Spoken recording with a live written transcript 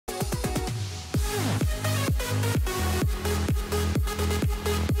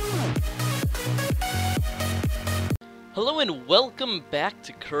Hello and welcome back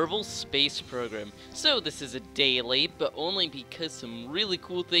to Kerbal Space Program. So this is a day late, but only because some really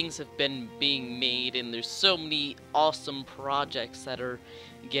cool things have been being made and there's so many awesome projects that are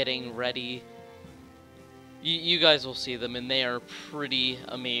getting ready. You guys will see them and they are pretty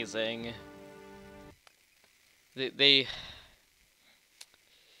amazing.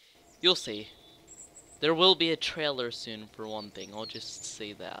 You'll see. There will be a trailer soon for one thing, I'll just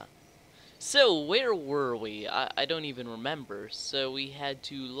say that. So, where were we? I don't even remember. So, we had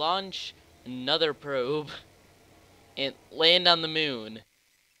to launch another probe and land on the moon.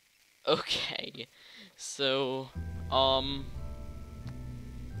 Okay. So,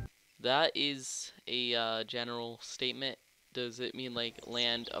 that is a general statement. Does it mean, like,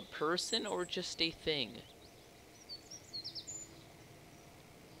 land a person or just a thing?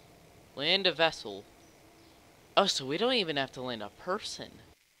 Land a vessel. Oh, so we don't even have to land a person.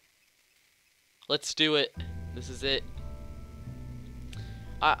 Let's do it. This is it.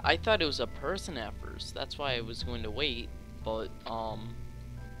 I thought it was a person at first. That's why I was going to wait, but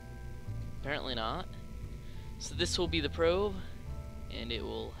apparently not. So this will be the probe, and it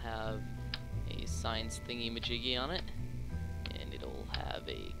will have a science thingy-majiggy on it, and it'll have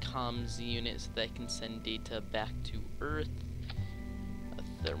a comms unit so that it can send data back to Earth.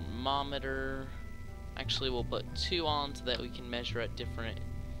 A thermometer. Actually, we'll put 2 on so that we can measure at different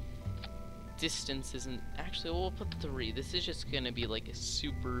distance. Isn't actually, we'll put 3. This is just gonna be like a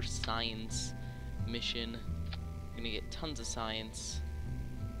super science mission. We're gonna get tons of science.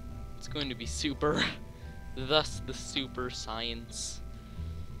 It's going to be super. Thus the super science.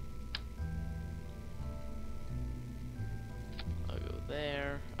 I'll go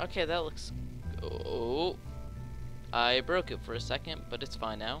there. Okay, that looks. Oh, I broke it for a second, but it's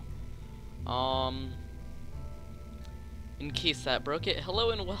fine now. In case that broke it, hello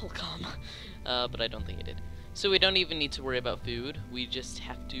and welcome. But I don't think it did. So we don't even need to worry about food. We just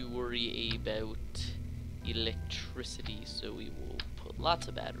have to worry about electricity. So we will put lots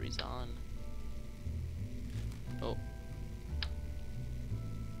of batteries on. Oh.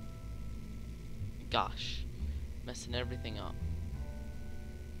 Gosh. Messing everything up.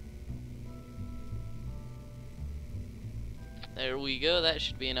 There we go. That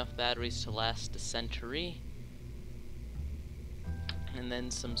should be enough batteries to last a century. And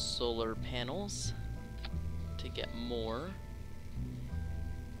then some solar panels to get more.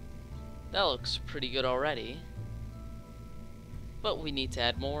 That looks pretty good already. But we need to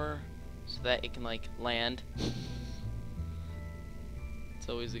add more so that it can, like, land. It's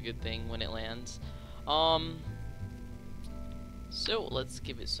always a good thing when it lands. So let's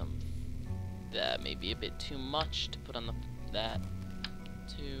give it some. That may be a bit too much to put on that.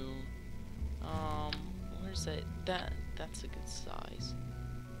 Where's that? That's a good size.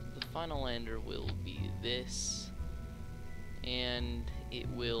 The final lander will be this, and it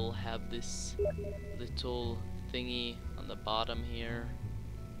will have this little thingy on the bottom here.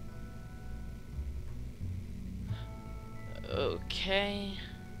 Okay,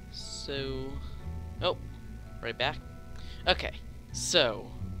 so, oh, right back. Okay, so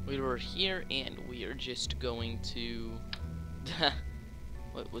we were here, and we are just going to.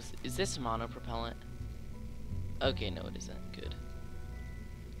 Is this monopropellant? Okay, no it isn't. Good.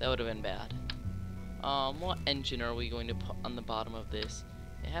 That would have been bad. What engine are we going to put on the bottom of this?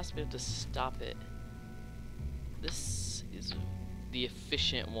 It has to be able to stop it. This is the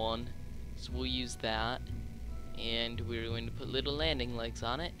efficient one, so we'll use that. And we're going to put little landing legs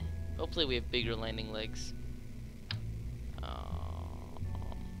on it. Hopefully we have bigger landing legs.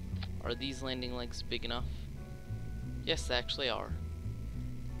 Are these landing legs big enough? Yes, they actually are.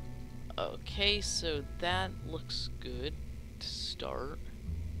 Okay, so that looks good to start.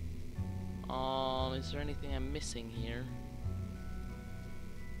 Is there anything I'm missing here?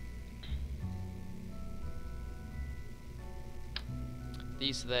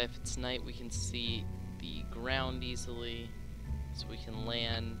 These, so that if it's night we can see the ground easily, so we can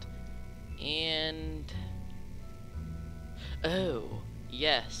land. And oh,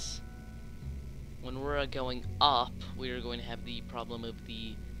 yes. When we're going up, we are going to have the problem of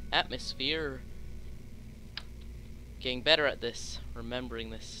the atmosphere. Getting better at this,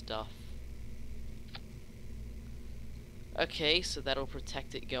 remembering this stuff. Okay, so that'll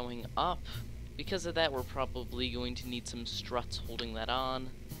protect it going up. Because of that, we're probably going to need some struts holding that on.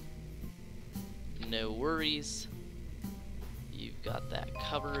 No worries. You've got that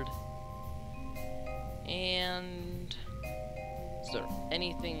covered. And is there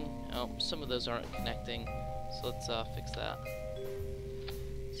anything? Oh, some of those aren't connecting. So let's fix that.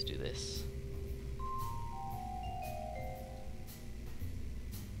 Let's do this.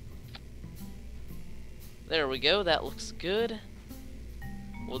 There we go, that looks good.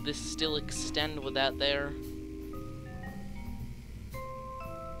 Will this still extend with that there?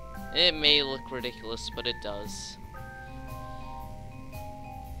 It may look ridiculous, but it does.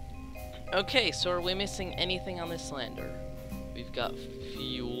 Okay, so are we missing anything on this lander? We've got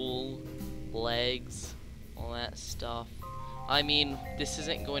fuel, legs, all that stuff. I mean, this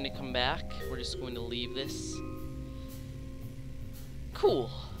isn't going to come back. We're just going to leave this.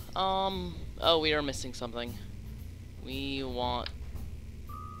 Cool. Oh, we are missing something. We want...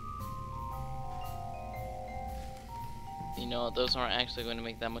 You know, those aren't actually going to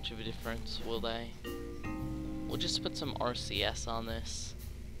make that much of a difference, will they? We'll just put some RCS on this.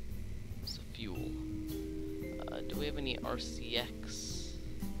 It's a fuel. Do we have any RCX?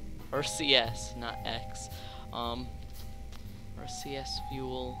 RCS, not X. RCS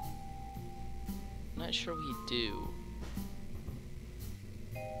fuel. I'm not sure we do.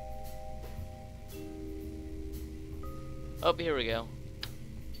 Oh, here we go.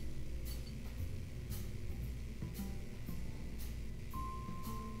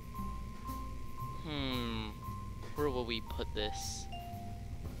 Where will we put this?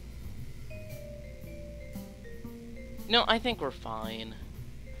 No, I think we're fine.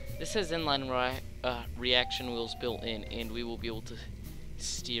 This has inline reaction wheels built in, and we will be able to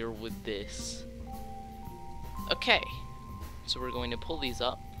steer with this. Okay, so we're going to pull these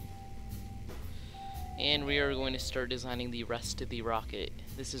up, and we are going to start designing the rest of the rocket.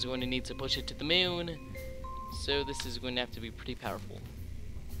 This is going to need to push it to the moon, so this is going to have to be pretty powerful.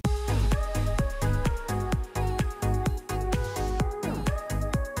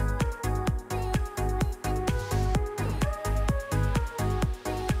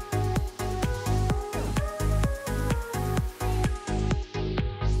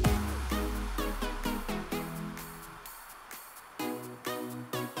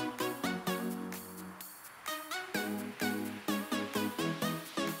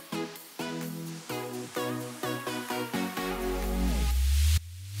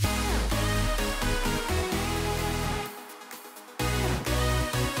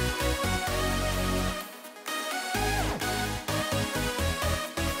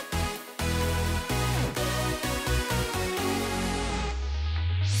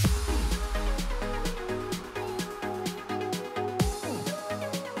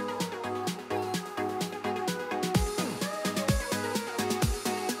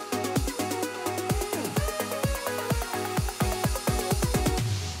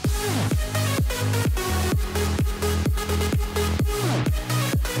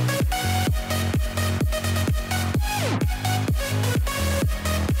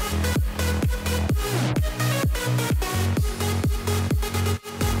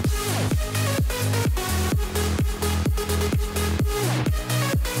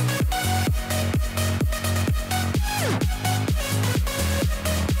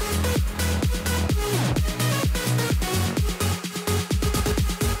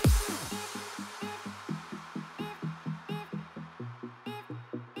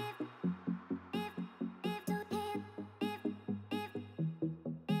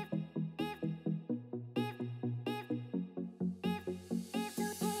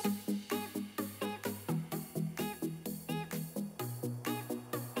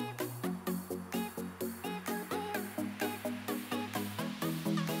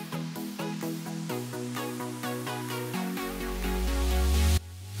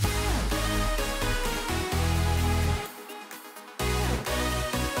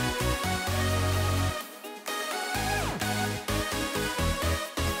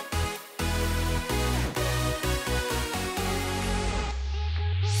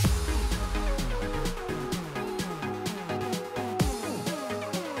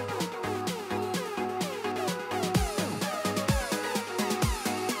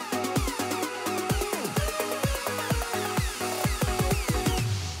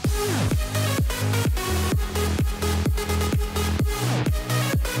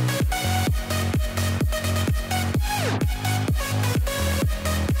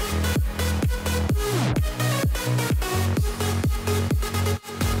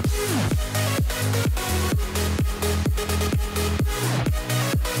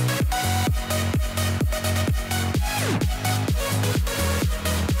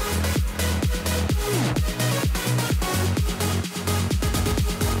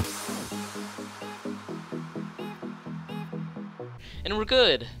 And we're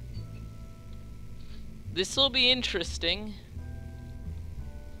good. This will be interesting.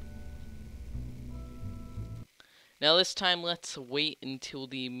 Now this time let's wait until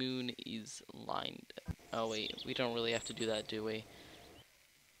the moon is lined. Oh wait, we don't really have to do that, do we?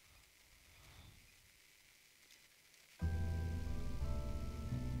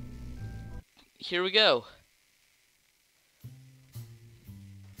 here we go.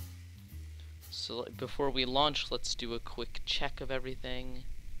 So before we launch, let's do a quick check of everything.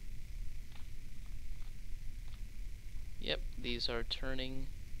 Yep, these are turning.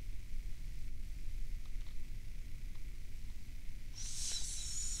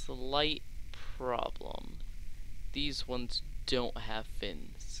 Slight problem. These ones don't have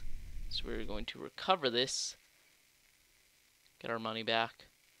fins. So we're going to recover this. Get our money back.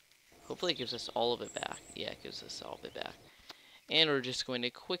 Hopefully it gives us all of it back. Yeah, it gives us all of it back. And we're just going to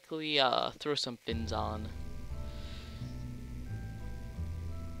quickly throw some fins on.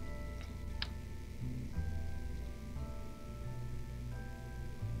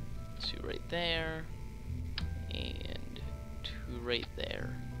 Two right there. And two right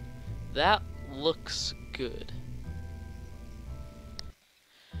there. That looks good.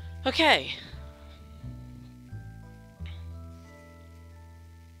 Okay.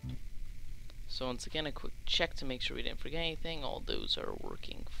 So once again, a quick check to make sure we didn't forget anything. All those are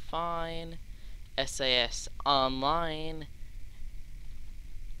working fine. SAS online.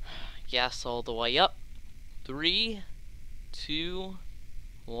 Gas all the way up. 3, 2,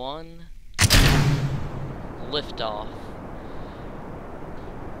 1. Liftoff.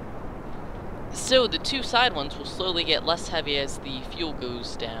 So the two side ones will slowly get less heavy as the fuel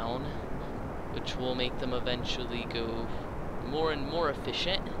goes down, which will make them eventually go more and more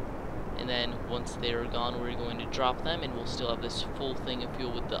efficient. And then once they are gone, we're going to drop them, and we'll still have this full thing of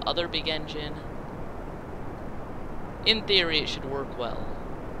fuel with the other big engine. In theory, it should work well.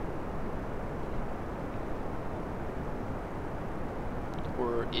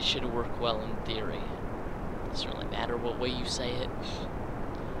 Or it should work well in theory. It doesn't really matter what way you say it.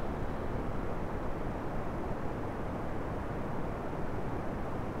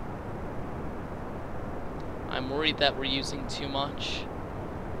 I'm worried that we're using too much,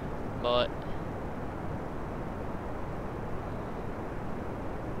 but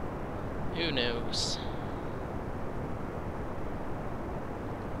who knows?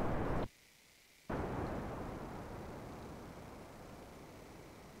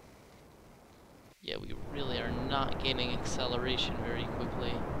 Yeah, we really are not gaining acceleration very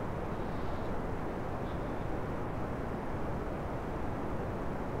quickly.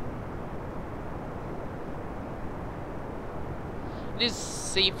 It is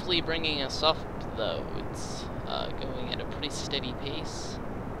safely bringing us up, though. It's going at a pretty steady pace.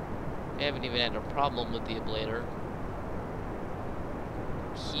 We haven't even had a problem with the ablator.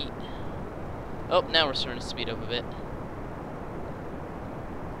 Heat. Oh, now we're starting to speed up a bit.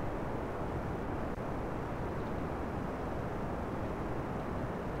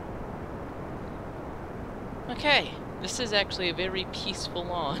 Okay, this is actually a very peaceful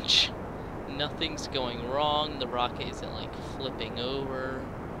launch. Nothing's going wrong, the rocket isn't like flipping over.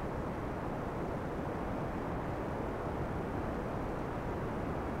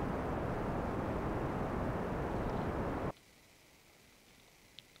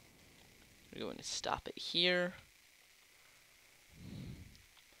 We're going to stop it here.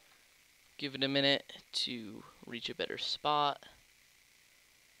 Give it a minute to reach a better spot.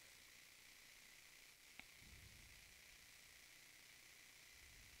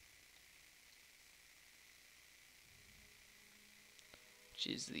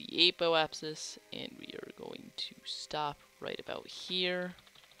 Which is the apoapsis, and we are going to stop right about here.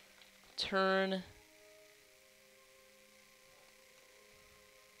 Turn.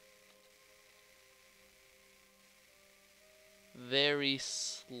 Very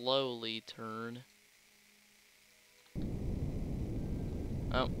slowly turn.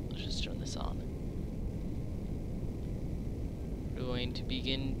 Oh, let's just turn this on. We're going to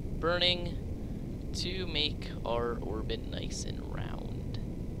begin burning to make our orbit nice and round.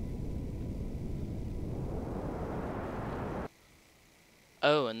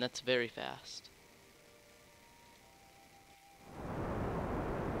 Oh, and that's very fast.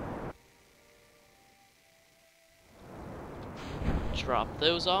 Drop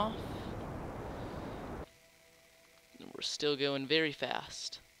those off. And we're still going very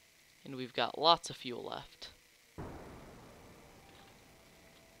fast. And we've got lots of fuel left.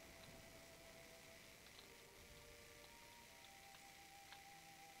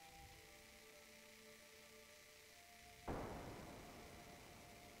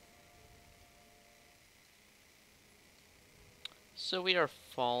 So we are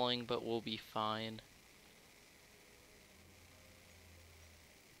falling, but we'll be fine.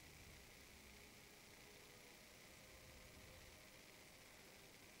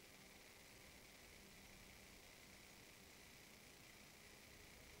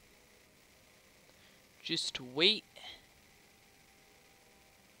 Just wait.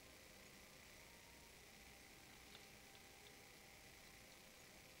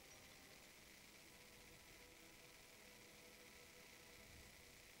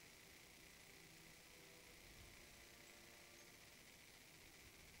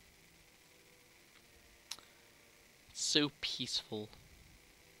 so peaceful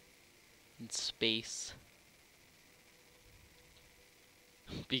in space.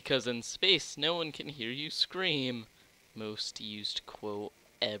 Because in space, no one can hear you scream. Most used quote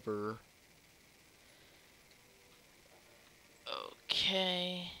ever.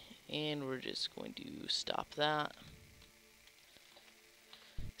 Okay, and we're just going to stop that.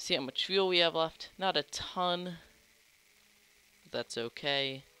 See how much fuel we have left. Not a ton. That's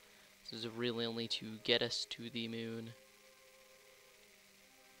okay. This is really only to get us to the moon.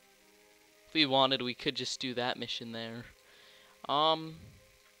 If we wanted, we could just do that mission there.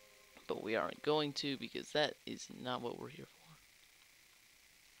 But we aren't going to, because that is not what we're here for.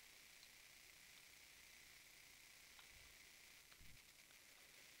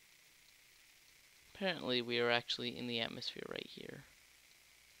 Apparently, we are actually in the atmosphere right here.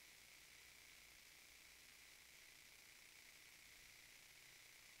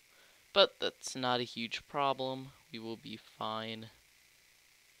 But that's not a huge problem. We will be fine.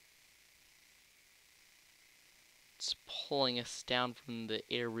 It's pulling us down from the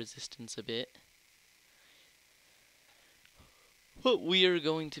air resistance a bit. But we are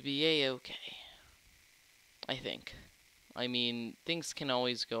going to be a-okay. I think. I mean, things can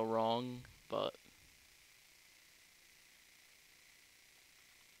always go wrong, but...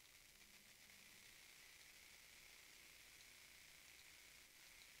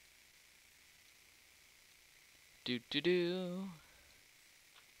 I'm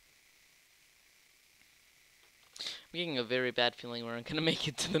getting a very bad feeling we're not gonna make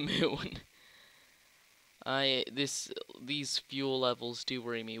it to the moon. These fuel levels do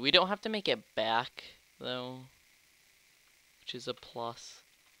worry me. We don't have to make it back, though, which is a plus.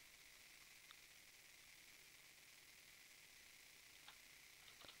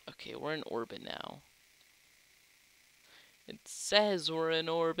 Okay, we're in orbit now. It says we're in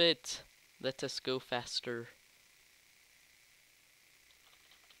orbit. Let us go faster.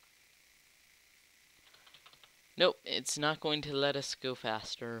 Nope, it's not going to let us go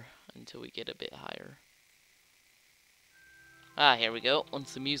faster until we get a bit higher. Ah, here we go.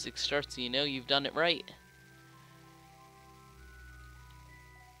 Once the music starts, you know you've done it right.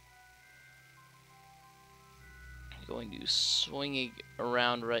 I'm going to swing it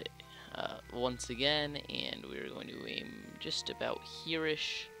around right once again, and we're going to aim just about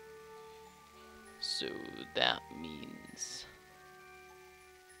here-ish. So that means...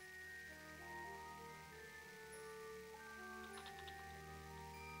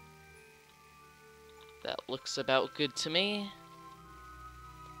 that looks about good to me.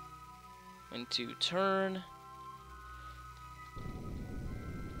 Going to turn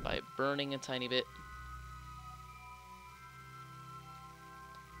by burning a tiny bit.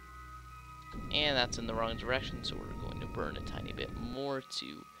 And that's in the wrong direction, so we're going to burn a tiny bit more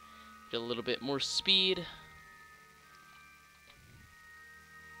to get a little bit more speed.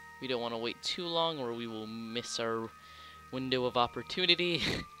 We don't want to wait too long or we will miss our window of opportunity.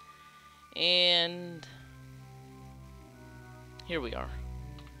 And here we are.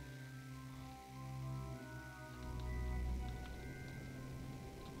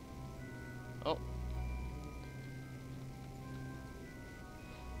 Oh.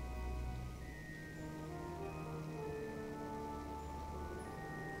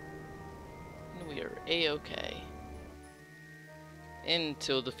 And we are a-okay.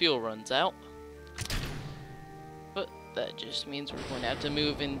 Until the fuel runs out. But that just means we're going to have to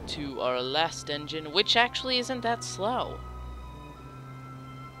move into our last engine, which actually isn't that slow.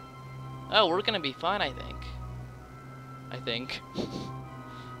 Oh, we're gonna be fine, I think.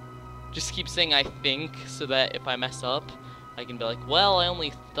 Just keep saying I think, so that if I mess up, I can be like, well, I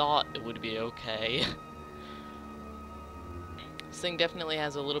only thought it would be okay. This thing definitely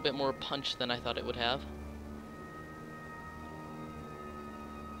has a little bit more punch than I thought it would have.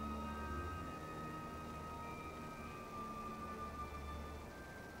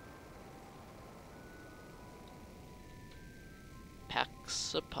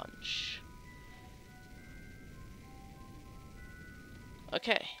 Packs a punch.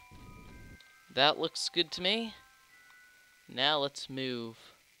 Okay. That looks good to me. Now let's move.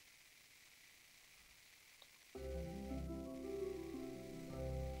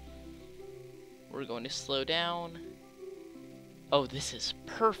 We're going to slow down. Oh, this is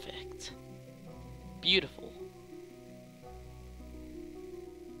perfect. Beautiful.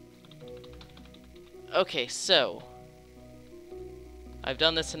 Okay, so I've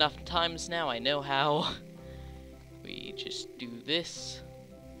done this enough times now, I know how. We just do this,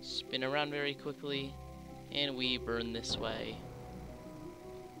 spin around very quickly, and we burn this way.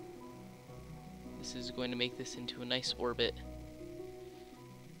 This is going to make this into a nice orbit.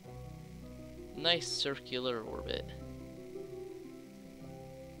 Nice circular orbit.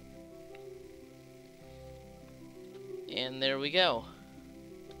 And there we go.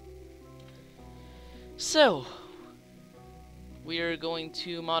 So, we are going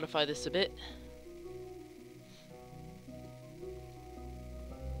to modify this a bit.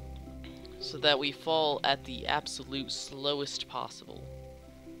 So that we fall at the absolute slowest possible.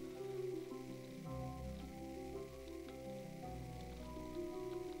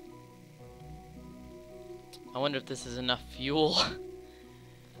 I wonder if this is enough fuel.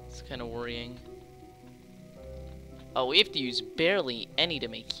 It's kind of worrying. Oh, we have to use barely any to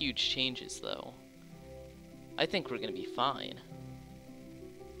make huge changes, though. I think we're gonna be fine.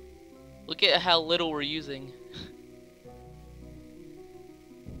 Look at how little we're using.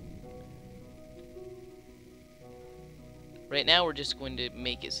 Right now, we're just going to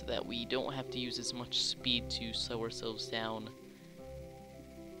make it so that we don't have to use as much speed to slow ourselves down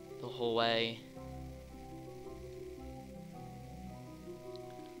the whole way.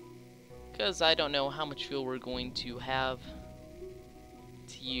 Because I don't know how much fuel we're going to have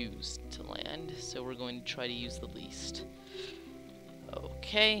to use to land, so we're going to try to use the least.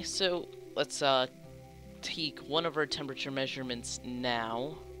 Okay, so let's take one of our temperature measurements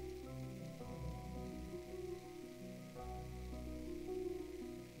now.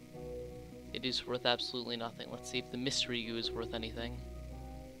 It is worth absolutely nothing. Let's see if the mystery goo is worth anything.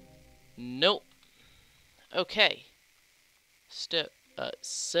 Nope. Okay.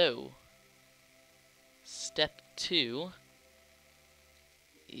 So step 2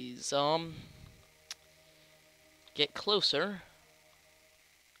 is get closer,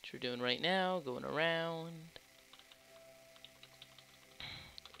 which we're doing right now, going around.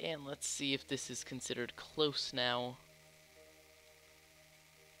 And let's see if this is considered close now.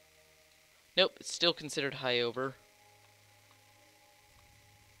 Nope, it's still considered high over.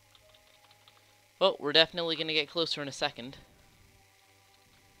 Well, we're definitely going to get closer in a second.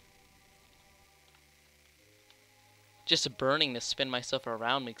 Just burning to spin myself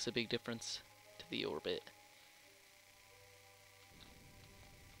around makes a big difference to the orbit.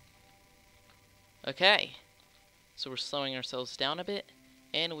 Okay, so we're slowing ourselves down a bit,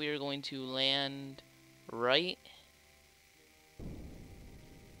 and we are going to land right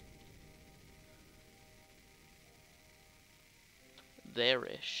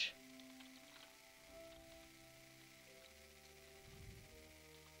there-ish.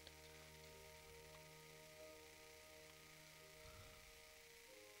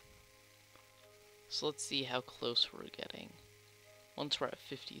 So let's see how close we're getting. Once we're at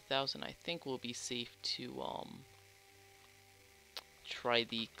 50,000, I think we'll be safe to try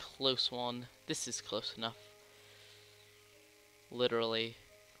the close one. This is close enough. Literally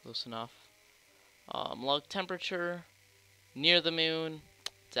close enough. Log temperature near the moon.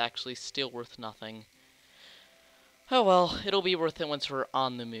 It's actually still worth nothing. Oh well, it'll be worth it once we're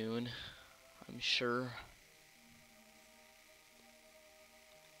on the moon, I'm sure.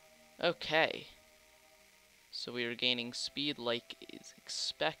 Okay. So we are gaining speed like is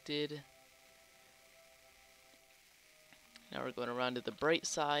expected. Now we're going around to the bright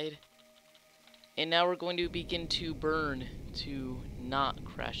side. And now we're going to begin to burn to not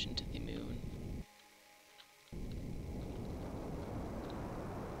crash into the moon.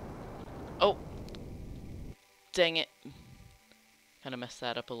 Oh! Dang it. Kind of messed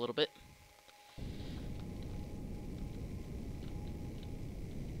that up a little bit.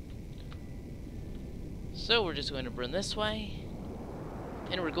 So we're just going to burn this way,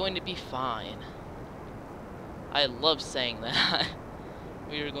 and we're going to be fine. I love saying that.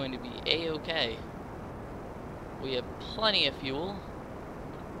 We are going to be A-okay. We have plenty of fuel.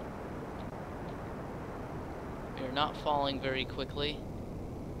 We are not falling very quickly.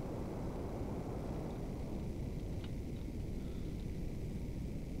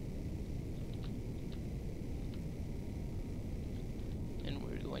 And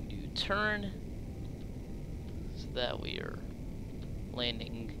we're going to turn so that we are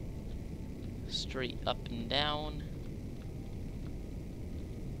landing straight up and down.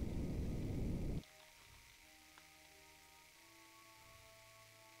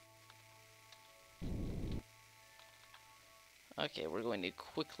 Okay, we're going to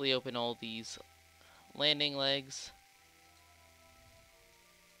quickly open all these landing legs.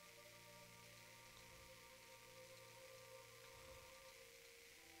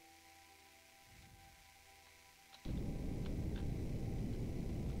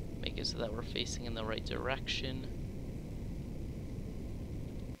 Make it so that we're facing in the right direction.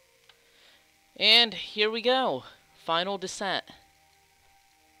 And here we go. Final descent.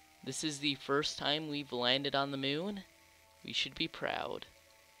 This is the first time we've landed on the moon. We should be proud.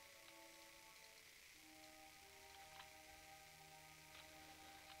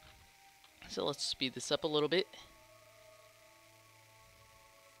 So let's speed this up a little bit.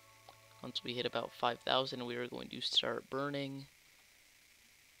 Once we hit about 5,000, we are going to start burning.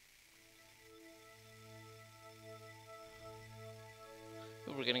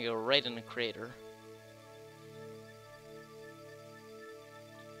 We're gonna go right in a crater.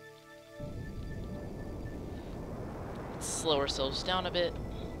 Let's slow ourselves down a bit.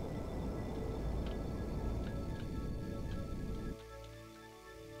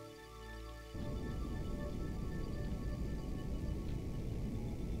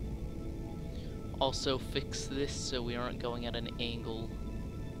 Also fix this so we aren't going at an angle.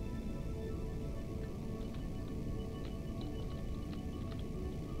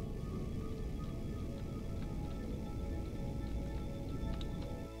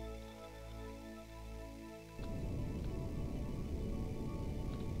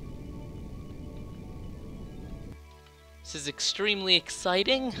 This is extremely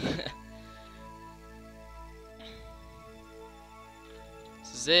exciting.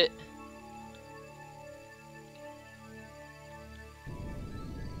 This is it.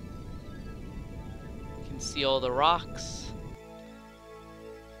 You can see all the rocks.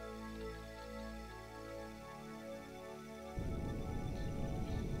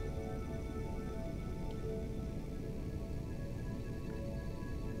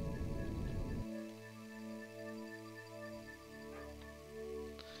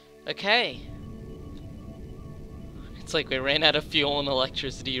 Okay. It's like we ran out of fuel and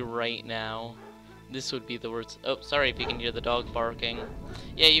electricity right now. This would be the worst. Oh, sorry if you can hear the dog barking.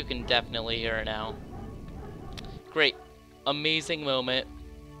 Yeah, you can definitely hear it now. Great. Amazing moment.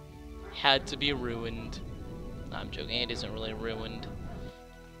 Had to be ruined. No, I'm joking, it isn't really ruined.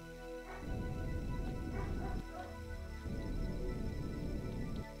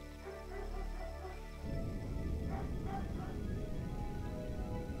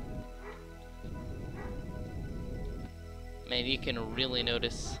 Man, you can really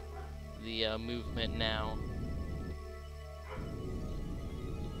notice the movement now.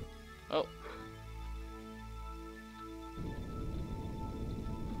 Oh.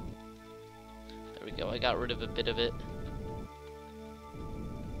 There we go, I got rid of a bit of it.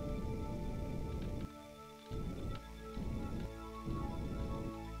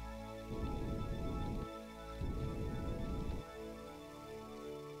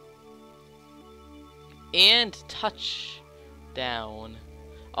 And touch down.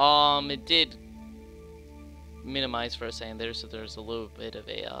 It did minimize for a second there, so there's a little bit of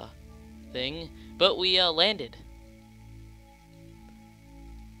a thing, but we landed.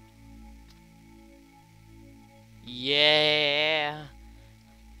 Yeah.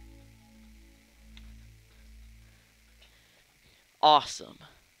 Awesome.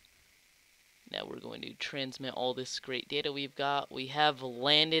 Now we're going to transmit all this great data we've got. We have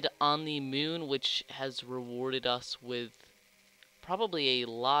landed on the moon, which has rewarded us with probably a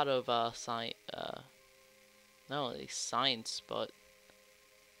lot of science, but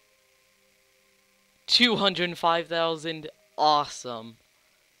 205,000, awesome.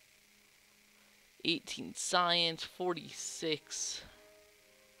 18 science, 46,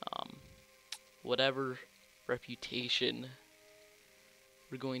 whatever, reputation.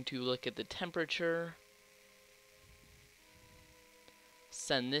 We're going to look at the temperature,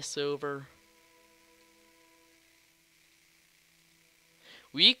 send this over.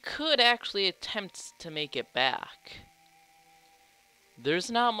 We could actually attempt to make it back. There's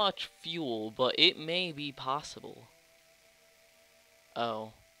not much fuel, but it may be possible.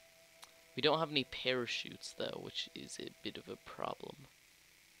 Oh. We don't have any parachutes, though, which is a bit of a problem.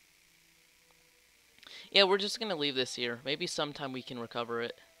 Yeah, we're just gonna leave this here. Maybe sometime we can recover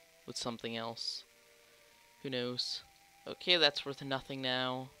it with something else. Who knows? Okay, that's worth nothing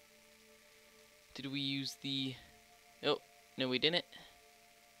now. Did we use the... Oh, no we didn't.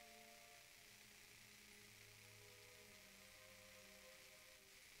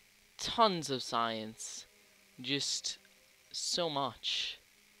 Tons of science. Just so much.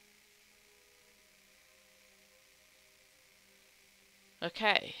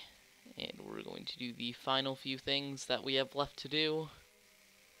 Okay. And we're going to do the final few things that we have left to do.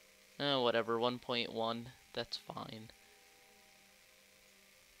 Oh, whatever, 1.1. That's fine.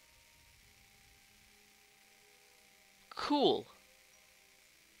 Cool.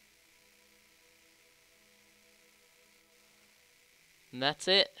 And that's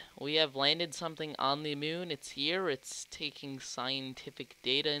it. We have landed something on the moon. It's here. It's taking scientific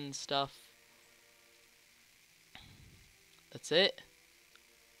data and stuff. That's it.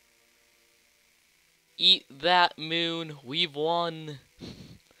 Eat that, moon. We've won.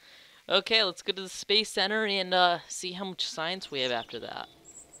 Okay, let's go to the Space Center and see how much science we have after that.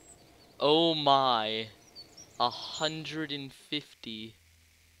 Oh my. 150.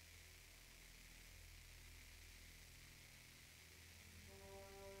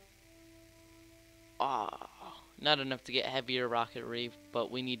 Not enough to get heavier rocketry,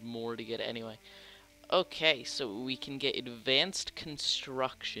 but we need more to get it anyway. Okay, so we can get advanced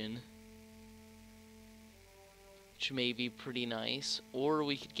construction, which may be pretty nice, or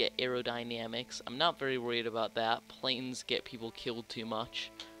we could get aerodynamics. I'm not very worried about that. Planes get people killed too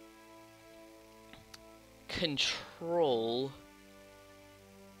much. Control.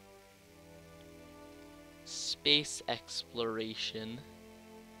 Space exploration.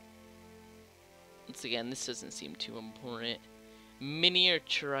 Once again, this doesn't seem too important.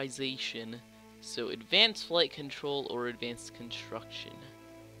 Miniaturization. So advanced flight control or advanced construction.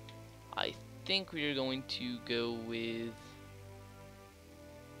 I think we are going to go with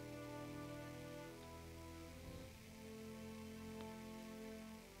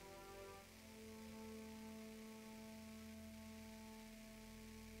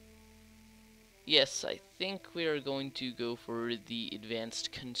yes, I think we are going to go for the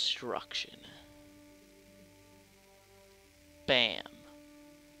advanced construction. Bam.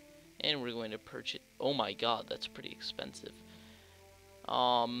 And we're going to purchase. Oh my god, that's pretty expensive.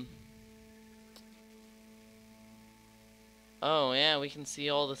 Oh yeah, we can see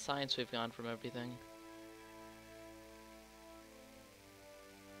all the science we've gone from everything.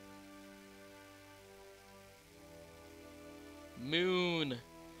 Moon.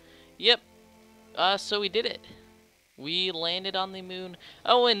 Yep. So we did it. We landed on the moon.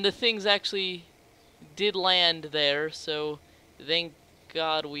 Oh, and the things actually did land there, so thank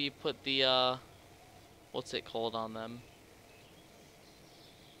God we put the, what's it called on them?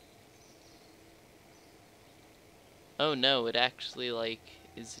 Oh no, it actually, like,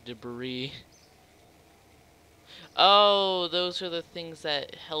 is debris. Oh, those are the things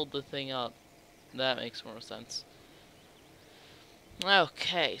that held the thing up. That makes more sense.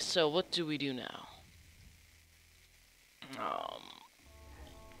 Okay, so what do we do now?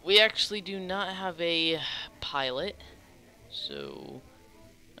 We actually do not have a pilot, so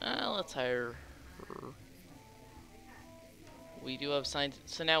let's hire her. We do have science,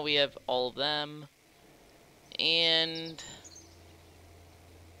 so now we have all of them, and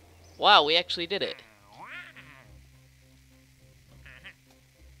wow, we actually did it.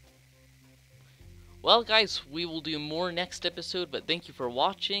 Well, guys, we will do more next episode, but thank you for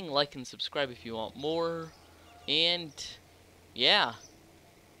watching. Like and subscribe if you want more. And yeah,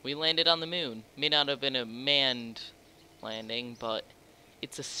 we landed on the moon. May not have been a manned landing, but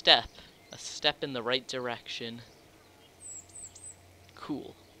it's a step in the right direction.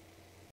 Cool.